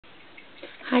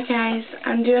Hi guys,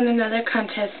 I'm doing another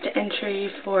contest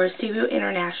entry for Cebu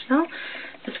International.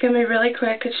 It's going to be really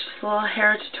quick. It's just a little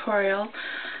hair tutorial.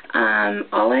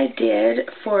 All I did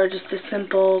for just a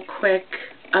simple, quick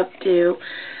updo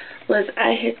was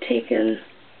I had taken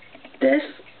this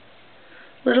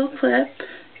little clip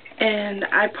and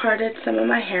I parted some of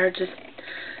my hair, just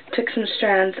took some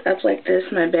strands up like this,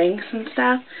 my bangs and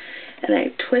stuff, and I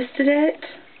twisted it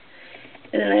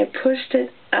and then I pushed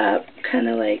it up kind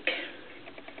of like,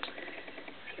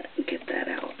 get that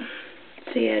out.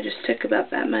 See, I just took about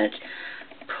that much,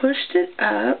 pushed it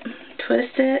up,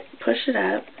 twist it, push it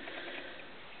up,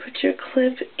 put your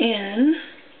clip in,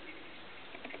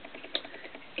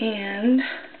 and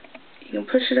you can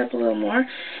push it up a little more.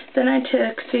 Then I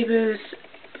took Cebu's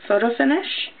Photo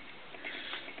Finish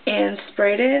and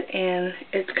sprayed it, and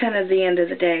it's kind of the end of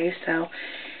the day, so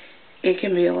it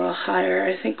can be a little higher.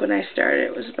 I think when I started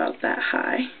it was about that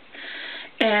high.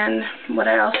 And what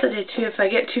I also did too, if I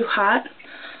get too hot,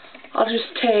 I'll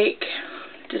just take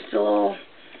just a little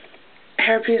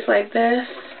hairpiece like this,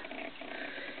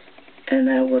 and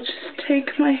I will just take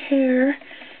my hair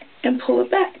and pull it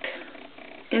back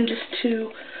and just to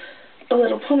a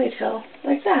little ponytail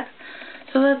like that.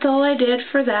 So that's all I did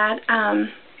for that.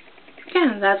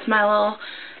 Yeah, that's my little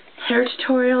hair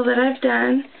tutorial that I've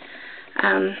done.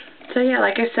 So yeah,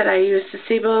 like I said, I used the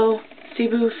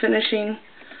Cebu finishing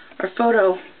or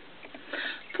photo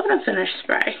finish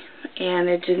spray, and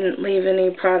it didn't leave any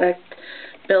product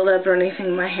buildup or anything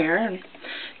in my hair, and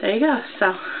there you go.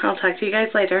 So I'll talk to you guys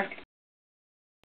later.